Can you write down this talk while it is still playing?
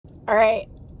All right,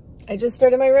 I just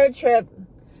started my road trip.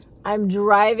 I'm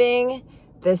driving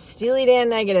the Steely Dan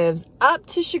negatives up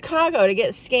to Chicago to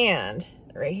get scanned.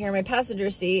 Right here in my passenger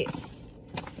seat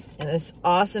in this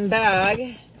awesome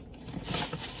bag.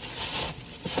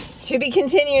 To be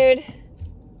continued.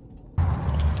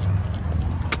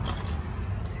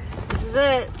 This is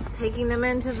it, taking them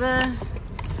into the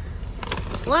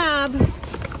lab.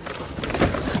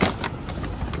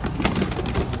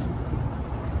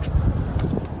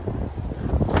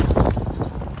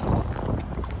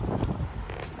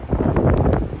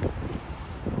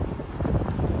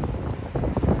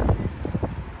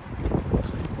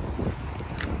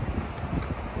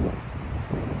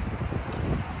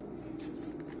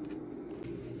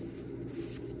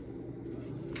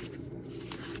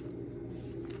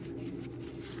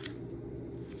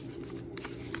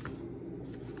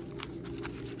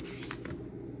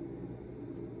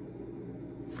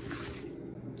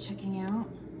 Checking out.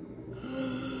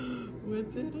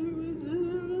 What's in it?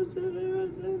 What's in it?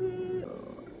 What's in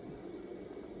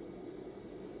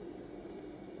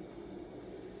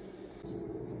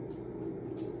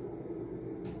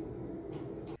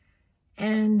it?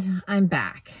 And I'm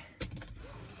back.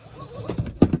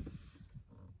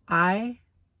 I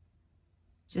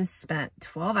just spent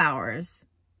 12 hours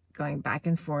going back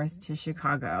and forth to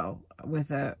Chicago with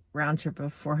a round trip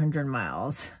of 400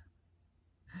 miles.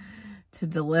 To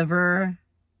deliver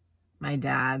my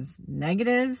dad's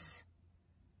negatives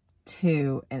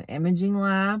to an imaging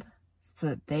lab so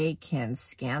that they can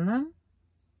scan them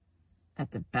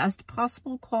at the best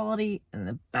possible quality in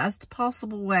the best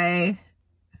possible way.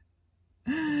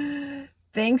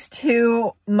 Thanks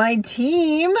to my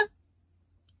team.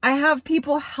 I have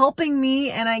people helping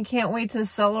me and I can't wait to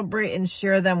celebrate and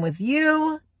share them with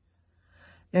you.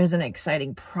 There's an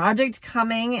exciting project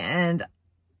coming and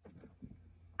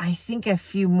I think a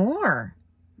few more.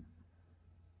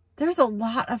 There's a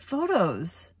lot of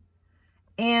photos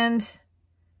and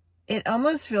it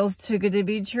almost feels too good to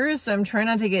be true. So I'm trying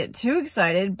not to get too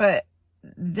excited, but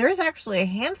there's actually a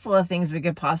handful of things we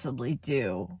could possibly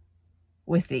do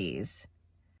with these.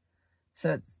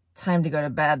 So it's time to go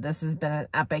to bed. This has been an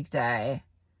epic day.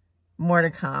 More to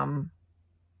come.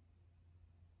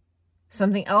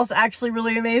 Something else actually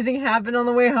really amazing happened on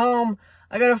the way home.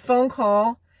 I got a phone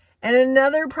call. And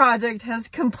another project has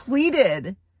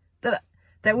completed that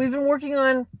we've been working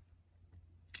on.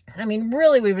 I mean,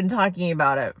 really, we've been talking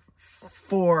about it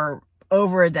for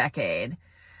over a decade,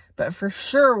 but for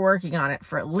sure working on it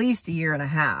for at least a year and a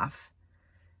half.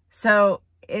 So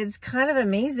it's kind of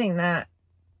amazing that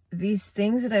these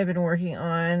things that I've been working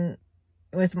on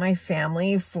with my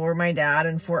family, for my dad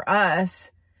and for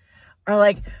us, are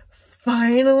like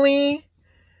finally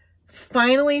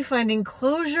finding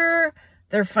closure.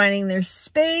 They're finding their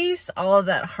space. All of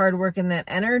that hard work and that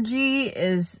energy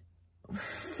is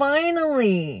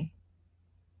finally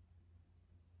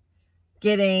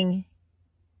getting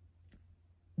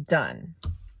done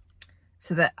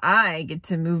so that I get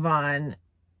to move on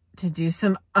to do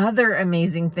some other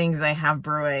amazing things I have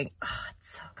brewing. Oh,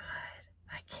 it's so good.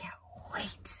 I can't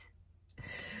wait.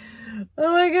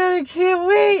 Oh my God, I can't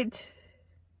wait.